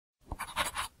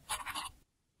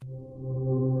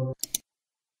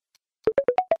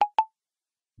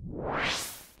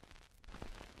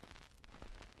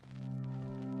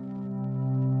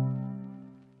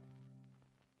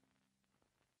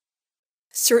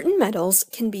Certain metals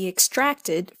can be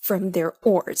extracted from their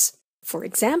ores. For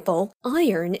example,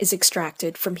 iron is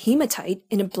extracted from hematite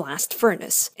in a blast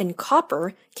furnace, and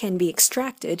copper can be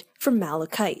extracted from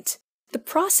malachite. The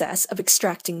process of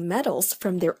extracting metals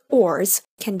from their ores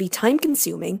can be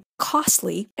time-consuming,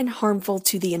 costly, and harmful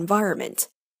to the environment.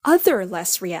 Other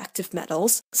less reactive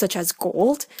metals, such as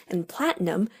gold and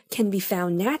platinum, can be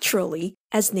found naturally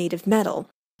as native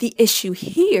metal. The issue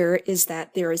here is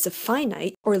that there is a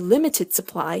finite or limited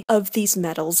supply of these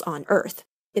metals on Earth.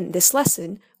 In this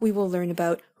lesson, we will learn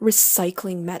about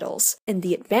recycling metals and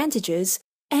the advantages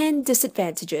and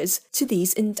disadvantages to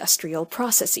these industrial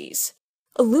processes.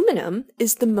 Aluminum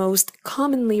is the most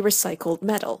commonly recycled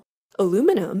metal.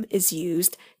 Aluminum is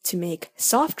used to make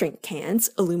soft drink cans,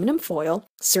 aluminum foil,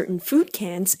 certain food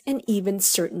cans, and even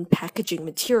certain packaging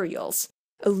materials.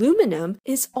 Aluminum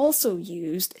is also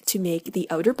used to make the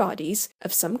outer bodies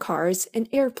of some cars and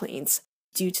airplanes,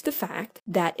 due to the fact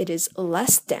that it is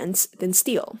less dense than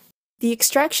steel. The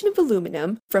extraction of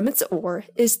aluminum from its ore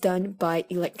is done by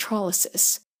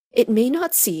electrolysis. It may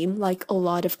not seem like a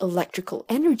lot of electrical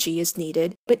energy is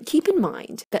needed, but keep in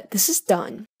mind that this is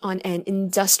done on an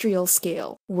industrial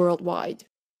scale worldwide.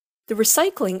 The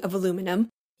recycling of aluminum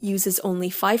uses only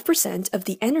 5% of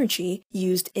the energy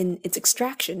used in its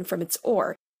extraction from its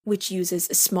ore, which uses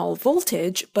a small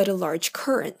voltage but a large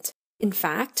current. In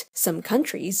fact, some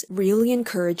countries really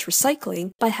encourage recycling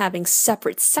by having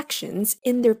separate sections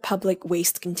in their public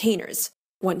waste containers,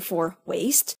 one for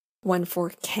waste, one for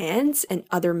cans and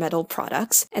other metal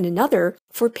products, and another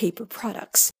for paper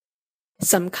products.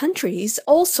 Some countries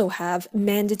also have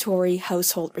mandatory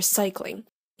household recycling,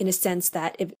 in a sense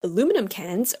that if aluminum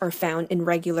cans are found in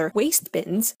regular waste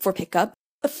bins for pickup,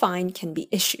 a fine can be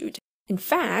issued. In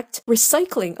fact,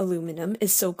 recycling aluminum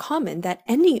is so common that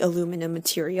any aluminum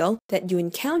material that you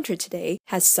encounter today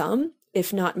has some,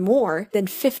 if not more, than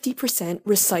 50%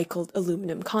 recycled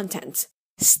aluminum content.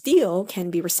 Steel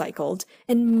can be recycled,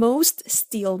 and most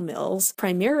steel mills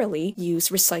primarily use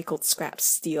recycled scrap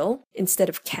steel instead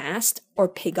of cast or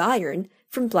pig iron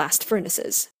from blast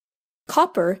furnaces.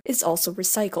 Copper is also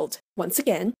recycled. Once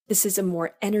again, this is a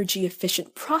more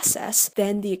energy-efficient process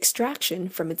than the extraction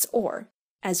from its ore.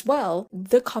 As well,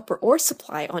 the copper ore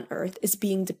supply on Earth is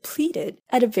being depleted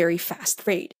at a very fast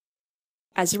rate.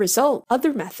 As a result,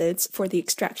 other methods for the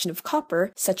extraction of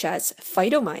copper, such as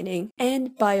phytomining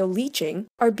and bioleaching,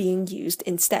 are being used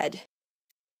instead.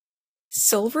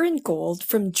 Silver and gold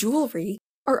from jewelry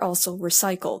are also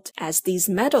recycled. As these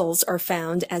metals are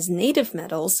found as native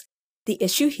metals, the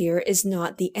issue here is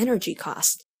not the energy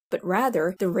cost, but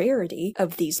rather the rarity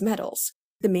of these metals.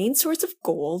 The main source of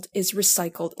gold is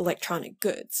recycled electronic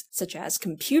goods, such as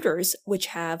computers, which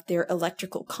have their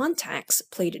electrical contacts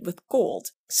plated with gold,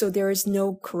 so there is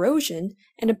no corrosion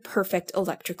and a perfect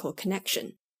electrical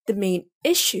connection. The main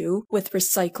issue with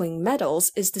recycling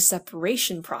metals is the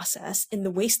separation process in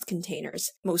the waste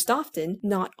containers. Most often,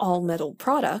 not all metal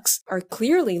products are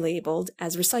clearly labeled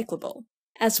as recyclable.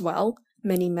 As well,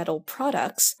 many metal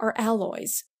products are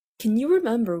alloys. Can you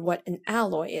remember what an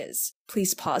alloy is?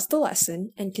 Please pause the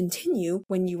lesson and continue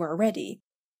when you are ready.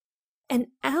 An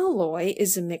alloy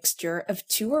is a mixture of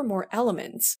two or more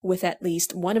elements, with at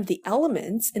least one of the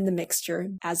elements in the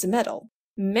mixture as a metal.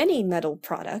 Many metal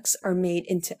products are made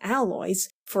into alloys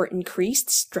for increased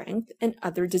strength and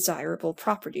other desirable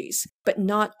properties, but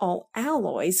not all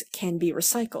alloys can be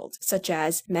recycled, such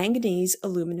as manganese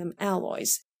aluminum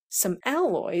alloys. Some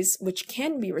alloys, which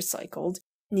can be recycled,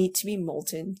 need to be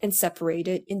molten and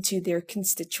separated into their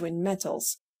constituent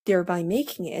metals, thereby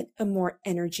making it a more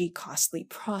energy-costly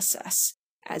process.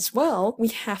 As well, we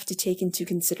have to take into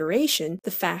consideration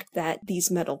the fact that these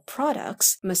metal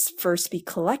products must first be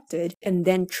collected and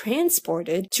then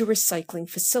transported to recycling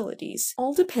facilities.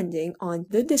 All depending on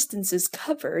the distances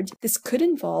covered, this could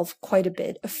involve quite a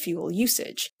bit of fuel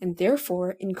usage, and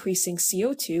therefore increasing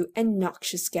CO2 and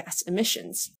noxious gas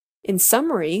emissions. In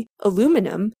summary,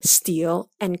 aluminum, steel,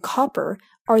 and copper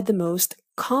are the most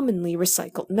commonly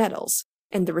recycled metals,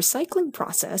 and the recycling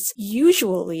process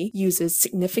usually uses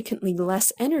significantly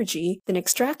less energy than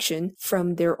extraction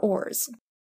from their ores.